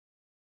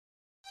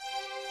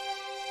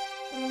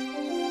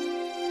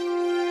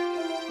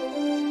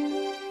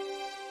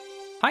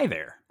Hi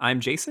there, I'm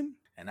Jason.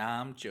 And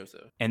I'm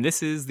Joseph. And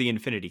this is the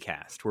Infinity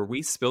Cast, where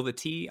we spill the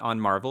tea on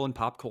Marvel and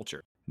pop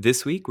culture.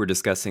 This week, we're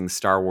discussing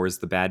Star Wars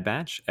The Bad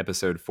Batch,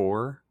 Episode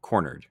 4,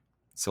 Cornered.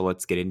 So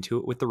let's get into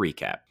it with the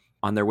recap.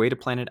 On their way to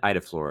planet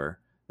Idaflor,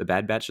 the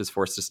Bad Batch is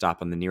forced to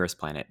stop on the nearest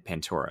planet,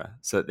 Pantora,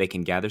 so that they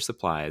can gather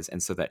supplies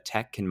and so that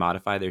Tech can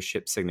modify their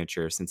ship's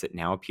signature since it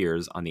now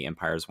appears on the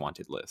Empire's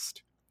wanted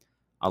list.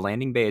 A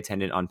landing bay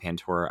attendant on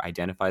Pantora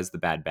identifies the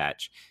Bad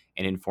Batch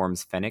and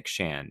informs Fennec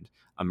Shand,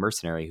 a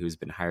mercenary who's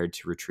been hired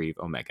to retrieve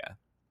Omega.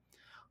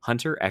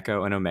 Hunter,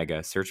 Echo, and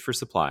Omega search for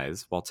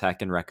supplies while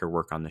Tech and Wrecker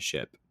work on the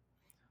ship.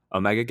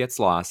 Omega gets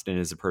lost and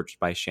is approached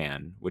by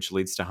Shan, which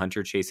leads to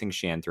Hunter chasing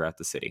Shan throughout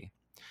the city.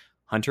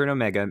 Hunter and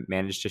Omega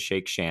manage to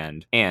shake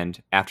Shand,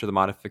 and after the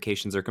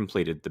modifications are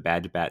completed, the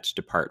Bad Batch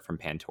depart from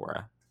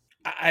Pantora.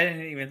 I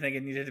didn't even think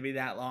it needed to be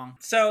that long.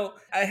 So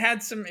I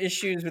had some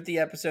issues with the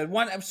episode.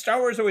 One, Star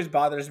Wars always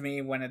bothers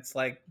me when it's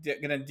like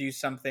gonna do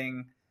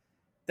something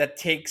that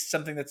takes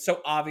something that's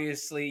so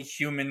obviously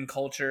human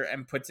culture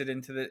and puts it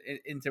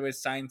into a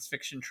science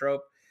fiction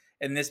trope.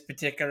 In this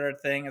particular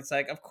thing, it's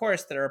like, of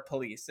course there are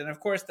police, and of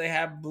course they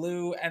have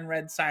blue and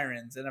red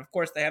sirens, and of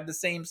course they have the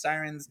same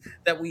sirens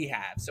that we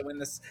have. So when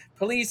the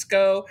police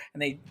go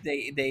and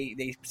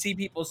they see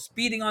people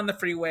speeding on the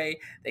freeway,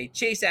 they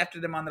chase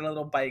after them on their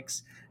little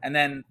bikes, and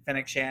then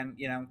Fennec Shan,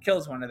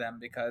 kills one of them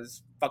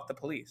because fuck the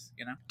police,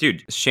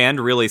 Dude,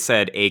 Shand really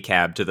said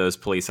ACAB to those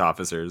police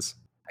officers.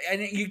 And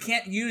you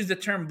can't use the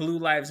term Blue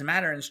Lives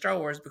Matter in Star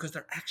Wars because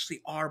there actually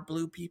are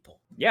blue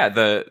people. Yeah,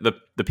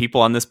 the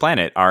people on this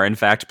planet are in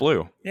fact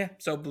blue. Yeah,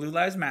 so Blue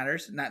Lives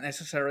Matters, not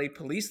necessarily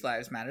Police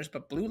Lives Matters,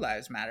 but Blue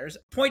Lives Matters.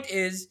 Point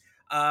is,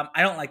 I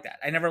don't like that.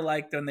 I never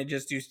liked when they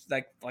just do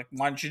like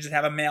why don't you just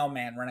have a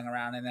mailman running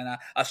around and then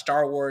a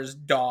Star Wars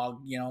dog,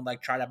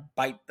 try to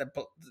bite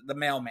the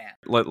mailman.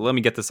 Let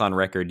me get this on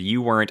record.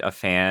 You weren't a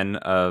fan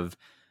of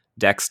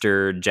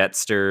Dexter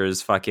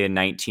Jettster's fucking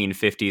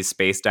 1950s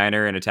space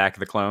diner in Attack of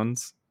the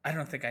Clones? I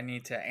don't think I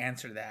need to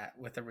answer that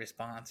with a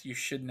response. You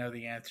should know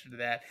the answer to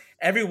that.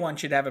 Everyone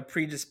should have a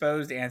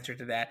predisposed answer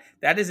to that.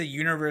 That is a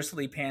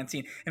universally panned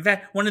scene. In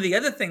fact, one of the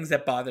other things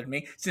that bothered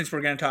me, since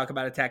we're going to talk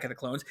about Attack of the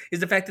Clones,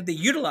 is the fact that they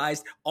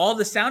utilized all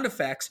the sound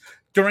effects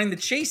during the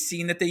chase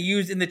scene that they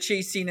used in the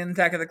chase scene in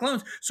Attack of the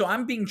Clones. So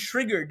I'm being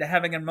triggered to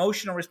having an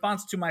emotional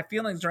response to my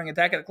feelings during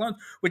Attack of the Clones,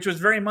 which was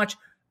very much,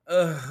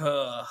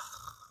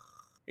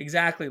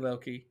 Exactly,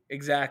 Loki.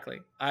 Exactly.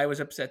 I was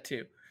upset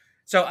too.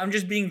 So I'm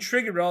just being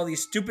triggered with all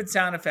these stupid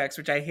sound effects,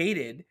 which I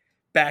hated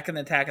back in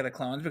the Attack of the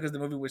Clones because the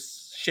movie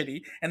was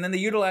shitty. And then they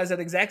utilize that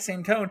exact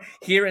same tone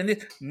here in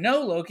this.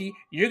 No, Loki,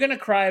 you're going to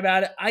cry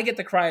about it. I get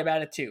to cry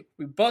about it too.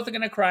 We both are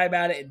going to cry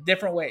about it in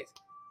different ways.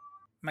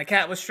 My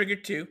cat was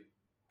triggered too.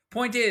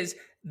 Point is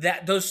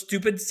that those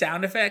stupid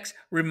sound effects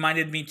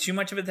reminded me too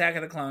much of Attack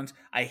of the Clones.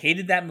 I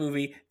hated that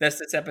movie. Thus,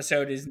 this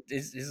episode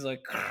is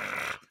like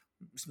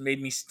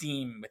made me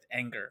steam with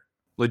anger.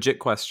 Legit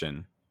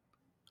question.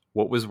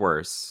 What was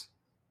worse?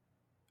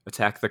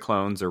 Attack of the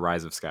Clones or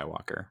Rise of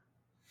Skywalker?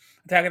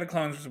 Attack of the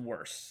Clones was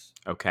worse.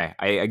 Okay.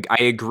 I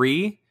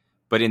agree,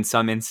 but in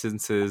some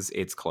instances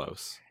it's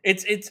close.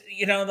 It's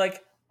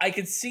like I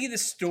could see the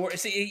story.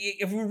 See,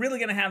 if we're really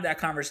going to have that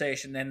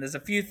conversation, then there's a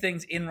few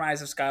things in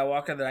Rise of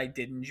Skywalker that I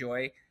did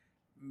enjoy.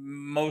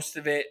 Most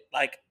of it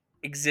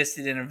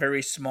existed in a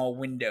very small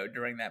window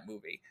during that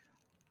movie.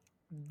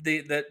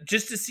 The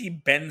just to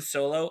see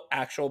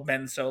actual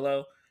Ben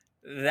Solo,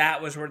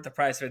 that was worth the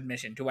price of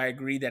admission. Do I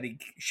agree that he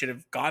should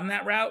have gone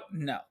that route?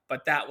 No,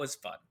 but that was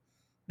fun.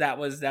 That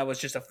was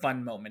just a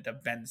fun moment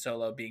of Ben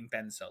Solo being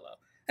Ben Solo,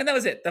 and that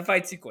was it. The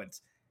fight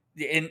sequence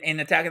in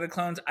Attack of the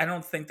Clones, I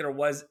don't think there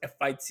was a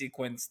fight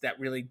sequence that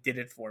really did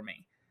it for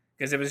me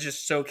because it was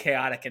just so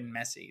chaotic and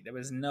messy. There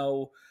was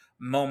no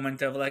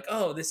moment of like,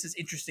 oh, this is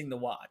interesting to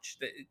watch.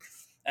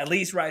 At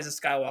least Rise of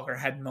Skywalker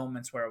had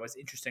moments where it was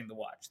interesting to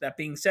watch. That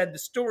being said, the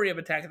story of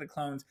Attack of the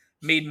Clones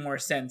made more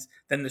sense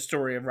than the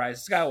story of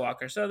Rise of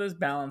Skywalker. So there's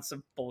balance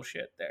of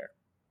bullshit there.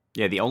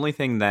 Yeah, the only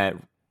thing that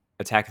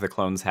Attack of the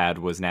Clones had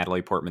was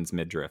Natalie Portman's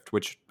midriff,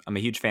 which I'm a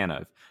huge fan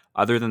of.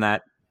 Other than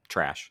that,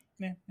 trash.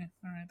 Yeah,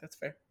 all right, that's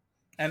fair.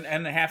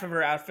 And half of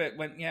her outfit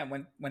went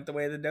the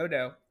way of the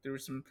dodo. There were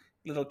some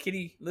little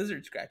kitty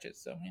lizard scratches.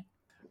 So yeah.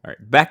 All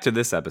right, back to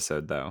this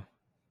episode though.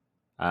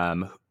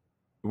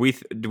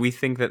 Do we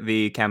think that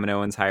the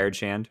Kaminoans hired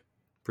Shand?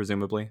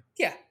 Presumably.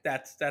 Yeah,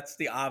 that's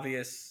the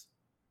obvious.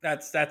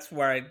 That's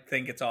where I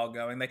think it's all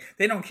going. Like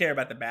they don't care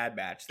about the Bad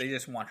Batch. They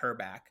just want her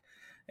back.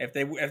 If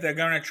they're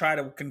going to try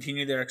to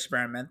continue their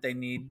experiment, they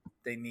need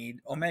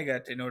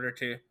Omega in order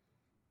to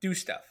do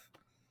stuff.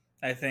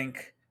 I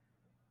think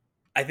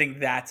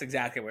that's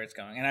exactly where it's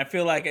going, and I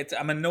feel like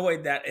I'm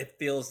annoyed that it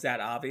feels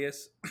that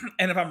obvious.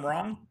 And if I'm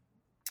wrong,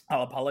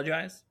 I'll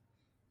apologize.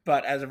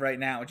 But as of right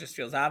now, it just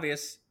feels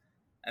obvious,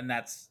 and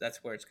that's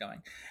where it's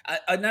going.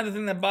 Another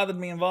thing that bothered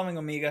me involving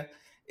Omega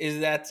is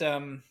that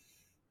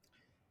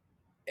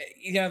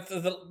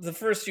the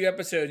first few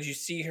episodes you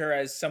see her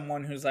as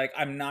someone who's like,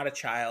 I'm not a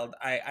child.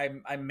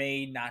 I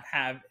may not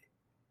have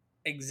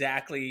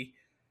exactly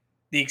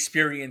the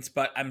experience,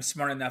 but I'm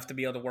smart enough to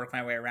be able to work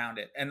my way around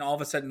it. And all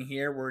of a sudden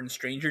here we're in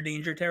stranger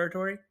danger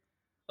territory.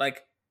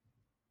 Like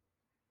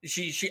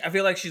she I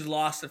feel like she's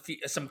lost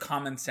some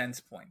common sense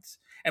points.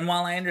 And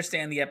while I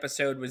understand the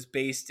episode was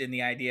based in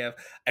the idea of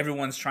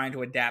everyone's trying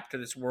to adapt to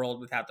this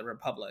world without the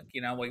Republic,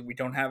 we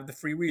don't have the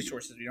free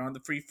resources, we don't have the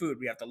free food,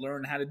 we have to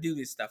learn how to do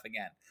this stuff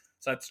again.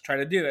 So let's try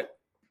to do it.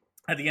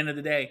 At the end of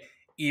the day,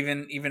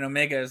 even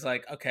Omega is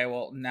like, okay,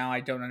 well now I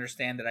don't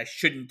understand that I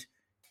shouldn't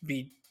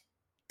be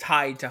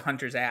tied to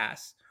Hunter's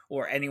ass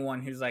or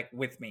anyone who's like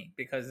with me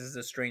because this is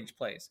a strange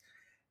place.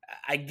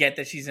 I get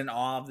that she's in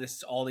awe of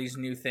all these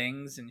new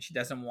things, and she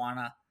doesn't want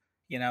to,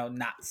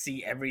 not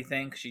see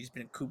everything because she's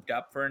been cooped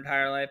up for her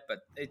entire life. But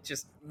it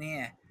just,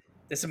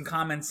 there's some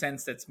common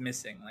sense that's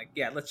missing. Like,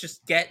 yeah, let's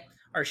just get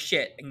our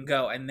shit and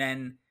go, and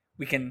then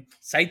we can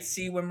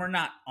sightsee when we're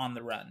not on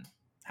the run.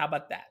 How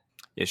about that?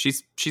 Yeah,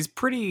 she's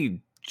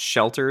pretty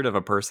sheltered of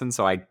a person,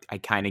 so I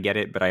kind of get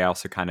it, but I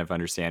also kind of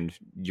understand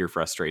your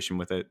frustration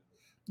with it.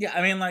 Yeah,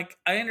 I mean, like,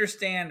 I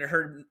understand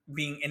her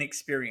being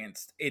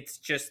inexperienced. It's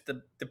just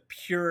the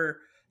pure,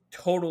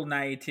 total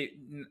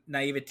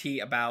naivety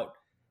about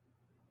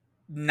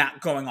not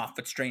going off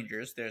with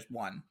strangers. There's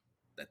one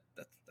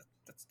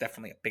that's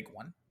definitely a big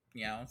one.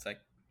 It's like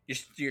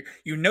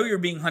you're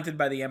being hunted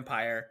by the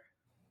Empire.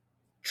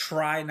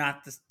 Try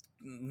not to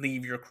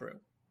leave your crew.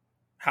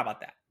 How about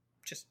that?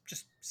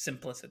 Just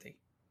simplicity.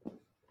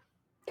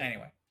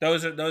 Anyway,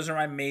 those are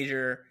my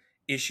major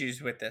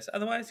issues with this.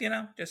 Otherwise,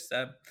 just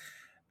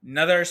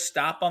another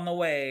stop on the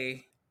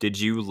way. Did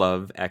you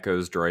love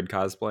Echo's droid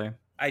cosplay?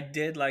 I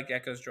did like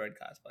Echo's droid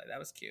cosplay. That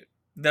was cute.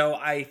 Though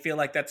I feel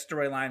like that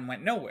storyline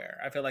went nowhere.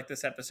 I feel like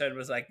this episode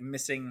was like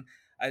missing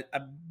a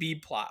B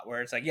plot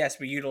where it's like, yes,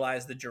 we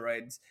utilized the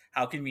droids,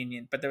 how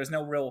convenient, but there was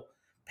no real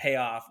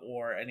payoff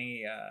or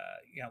any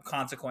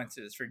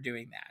consequences for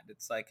doing that.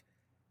 It's like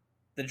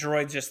the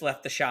droids just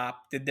left the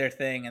shop, did their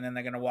thing, and then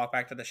they're going to walk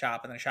back to the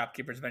shop, and the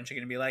shopkeeper's eventually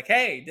going to be like,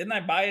 hey, didn't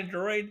I buy a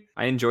droid?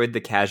 I enjoyed the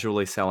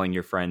casually selling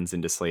your friends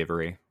into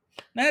slavery.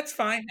 That's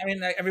fine. I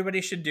mean,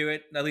 everybody should do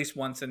it at least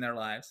once in their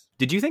lives.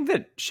 Did you think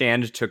that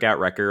Shand took out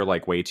Wrecker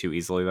like way too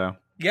easily, though?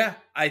 Yeah,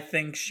 I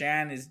think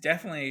Shan is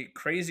definitely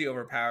crazy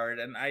overpowered,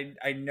 and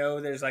I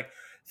know there's like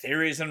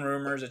theories and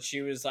rumors that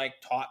she was like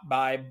taught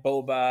by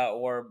Boba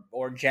or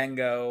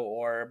Jango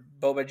or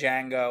Boba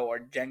Jango or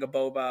Jango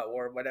Boba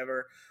or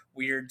whatever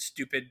weird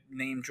stupid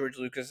name George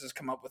Lucas has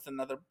come up with,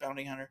 another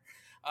bounty hunter.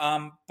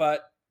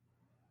 But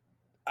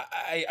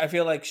I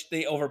feel like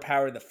they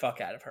overpowered the fuck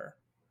out of her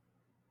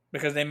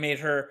because they made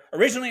her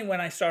originally.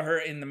 When I saw her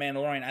in The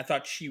Mandalorian, I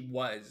thought she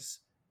was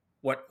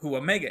who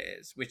Omega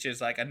is, which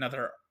is like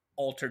another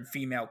altered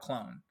female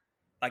clone.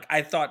 Like,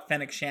 I thought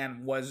Fennec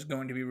Shan was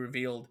going to be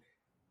revealed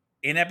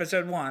in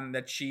episode 1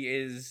 that she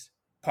is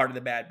part of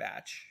the Bad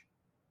Batch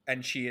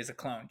and she is a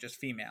clone, just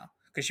female,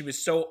 because she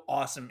was so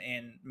awesome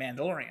in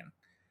Mandalorian.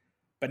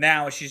 But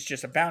now she's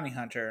just a bounty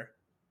hunter.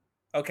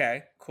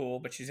 Okay, cool,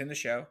 but she's in the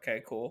show.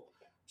 Okay, cool.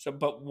 So,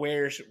 but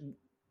why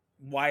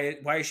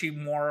is she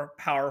more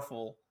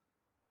powerful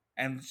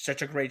and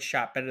such a great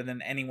shot, better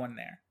than anyone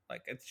there?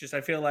 Like, it's just,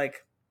 I feel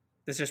like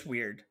it's just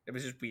weird. It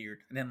was just weird.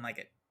 I didn't like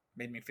it.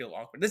 Made me feel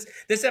awkward.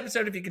 This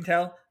episode, if you can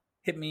tell,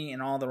 hit me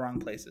in all the wrong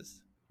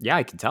places. Yeah,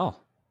 I can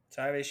tell.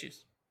 So I have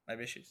issues.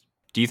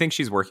 Do you think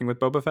she's working with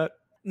Boba Fett?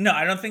 No,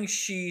 I don't think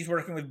she's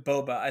working with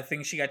Boba. I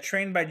think she got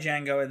trained by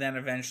Jango and then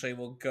eventually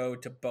will go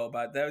to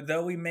Boba.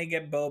 Though we may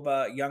get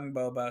Boba, young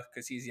Boba,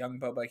 because he's young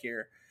Boba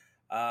here,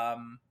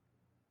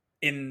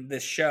 in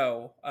this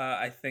show,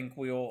 I think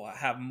we will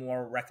have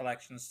more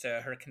recollections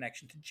to her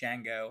connection to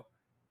Jango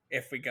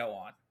if we go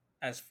on.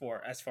 As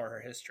for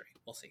her history,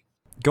 we'll see.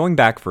 Going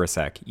back for a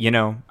sec,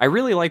 I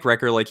really like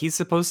Wrecker. Like, he's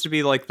supposed to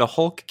be like the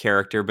Hulk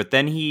character, but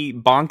then he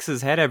bonks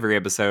his head every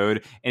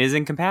episode and is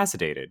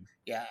incapacitated.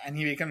 Yeah, and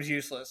he becomes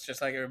useless,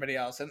 just like everybody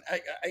else. And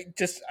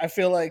I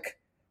feel like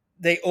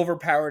they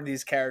overpowered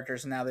these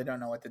characters, and now they don't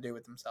know what to do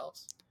with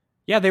themselves.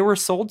 Yeah, they were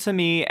sold to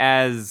me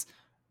as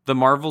the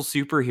Marvel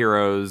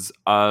superheroes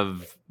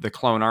of the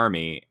Clone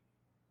Army,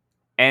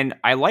 and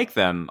I like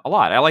them a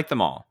lot. I like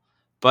them all,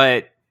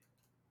 but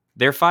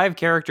they're 5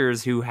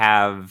 characters who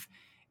have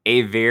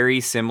a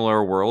very similar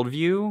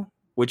worldview,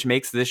 which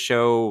makes this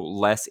show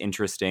less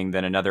interesting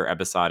than another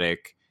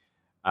episodic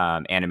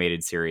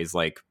animated series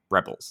like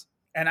Rebels.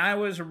 And I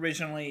was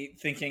originally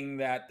thinking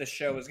that the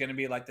show was going to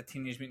be like the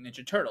Teenage Mutant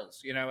Ninja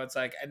Turtles. It's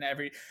like, and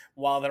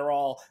while they're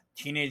all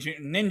Teenage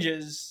Mutant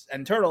Ninjas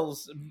and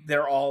Turtles,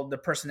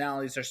 the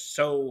personalities are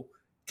so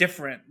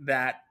different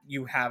that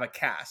you have a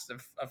cast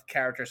of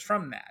characters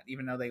from that,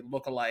 even though they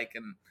look alike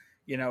and,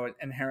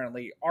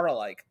 inherently are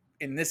alike.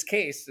 In this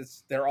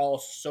case, they're all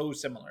so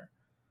similar.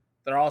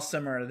 They're all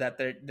similar that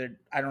they're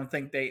I don't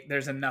think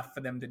there's enough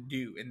for them to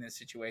do in this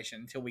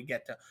situation until we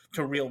get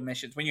to real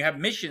missions. When you have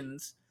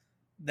missions,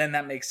 then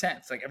that makes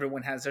sense. Like,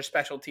 everyone has their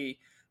specialty,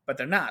 but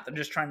they're not. They're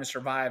just trying to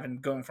survive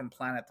and going from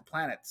planet to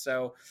planet.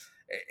 So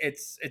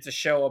it's a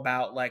show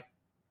about like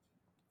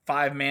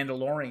 5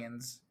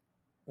 Mandalorians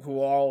who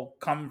all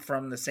come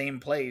from the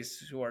same place,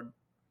 who are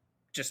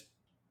just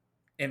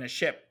in a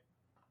ship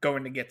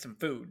going to get some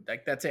food.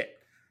 Like, that's it.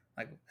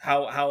 Like,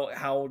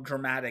 how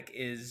dramatic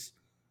is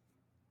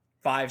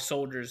 5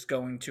 soldiers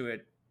going to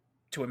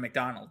a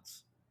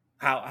McDonald's?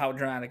 How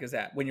dramatic is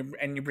that when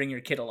you bring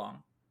your kid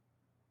along?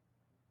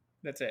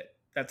 That's it.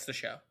 That's the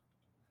show.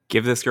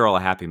 Give this girl a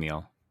Happy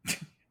Meal.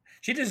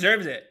 She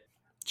deserves it.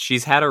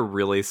 She's had a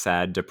really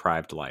sad,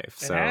 deprived life.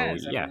 So yeah. I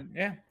mean,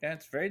 yeah,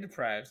 it's very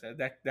deprived.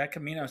 That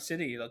Camino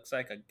City looks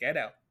like a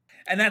ghetto,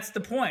 and that's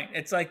the point.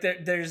 It's like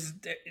there's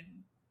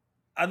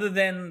other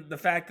than the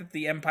fact that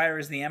the Empire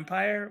is the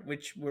Empire,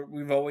 which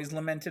we've always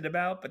lamented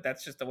about, but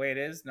that's just the way it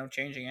is. No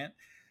changing it.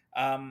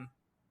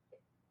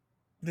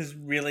 There's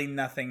really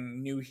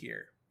nothing new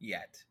here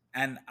yet,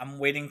 and I'm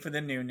waiting for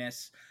the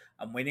newness.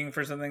 I'm waiting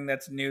for something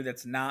that's new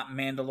that's not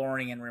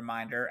Mandalorian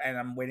reminder, and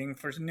I'm waiting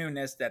for some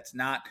newness that's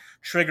not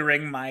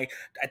triggering my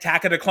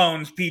Attack of the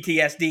Clones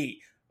PTSD,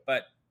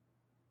 but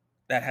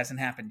that hasn't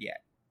happened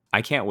yet.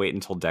 I can't wait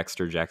until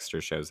Dexter Jettster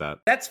shows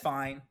up. That's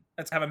fine.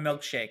 Let's have a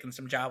milkshake and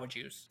some Java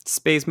juice.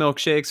 Space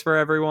milkshakes for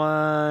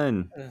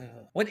everyone. Ugh.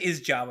 What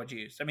is Java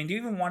juice? I mean, do you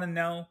even want to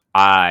know?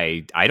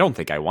 I don't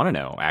think I want to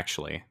know,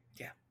 actually.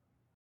 Yeah.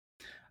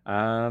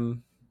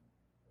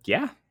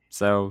 Yeah.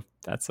 So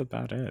that's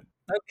about it.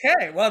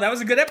 Okay, well, that was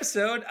a good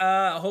episode.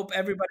 I hope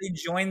everybody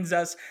joins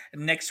us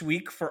next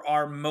week for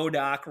our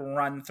MODOK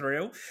run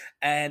through,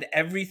 and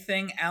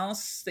everything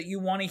else that you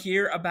want to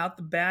hear about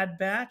the Bad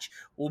Batch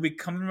will be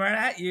coming right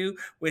at you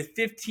with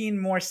 15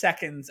 more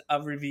seconds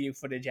of review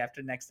footage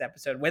after next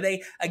episode, where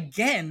they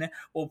again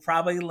will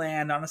probably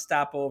land on a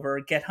stopover,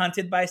 get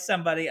hunted by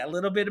somebody, a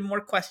little bit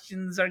more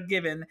questions are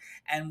given,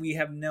 and we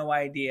have no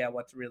idea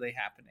what's really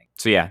happening.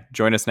 So yeah,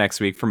 join us next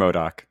week for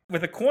MODOK.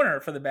 With a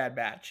corner for the Bad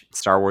Batch.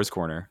 Star Wars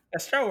Corner. A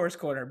Star Wars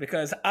Corner,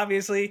 because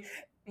obviously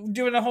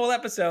doing a whole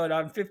episode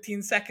on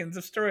 15 seconds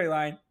of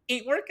storyline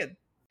ain't working.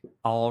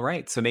 All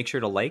right, so make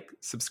sure to like,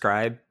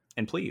 subscribe,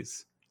 and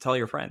please tell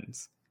your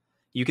friends.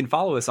 You can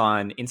follow us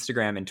on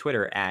Instagram and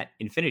Twitter at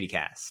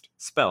InfinityCast,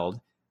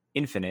 spelled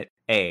Infinite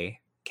A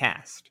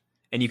Cast.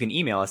 And you can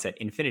email us at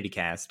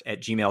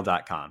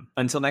infinitycast@gmail.com.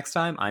 Until next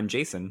time, I'm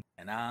Jason.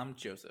 And I'm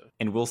Joseph.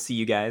 And we'll see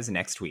you guys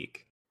next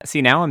week.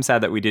 See, now I'm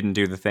sad that we didn't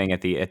do the thing at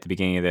the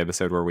beginning of the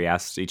episode where we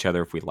asked each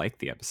other if we liked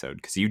the episode,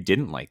 because you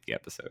didn't like the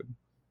episode.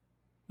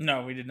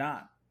 No, we did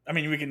not. I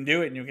mean, we can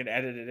do it and you can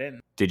edit it in.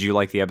 Did you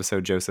like the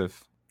episode,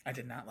 Joseph? I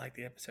did not like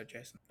the episode,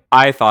 Jason.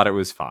 I thought it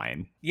was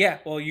fine. Yeah,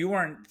 well, you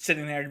weren't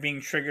sitting there being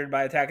triggered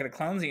by Attack of the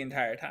Clones the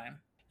entire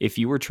time. If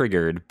you were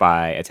triggered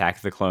by Attack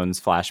of the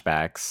Clones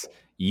flashbacks,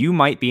 you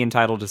might be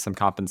entitled to some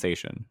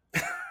compensation.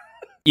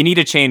 You need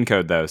a chain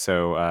code, though,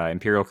 so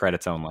Imperial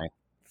credits only.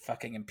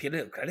 Fucking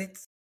Imperial credits?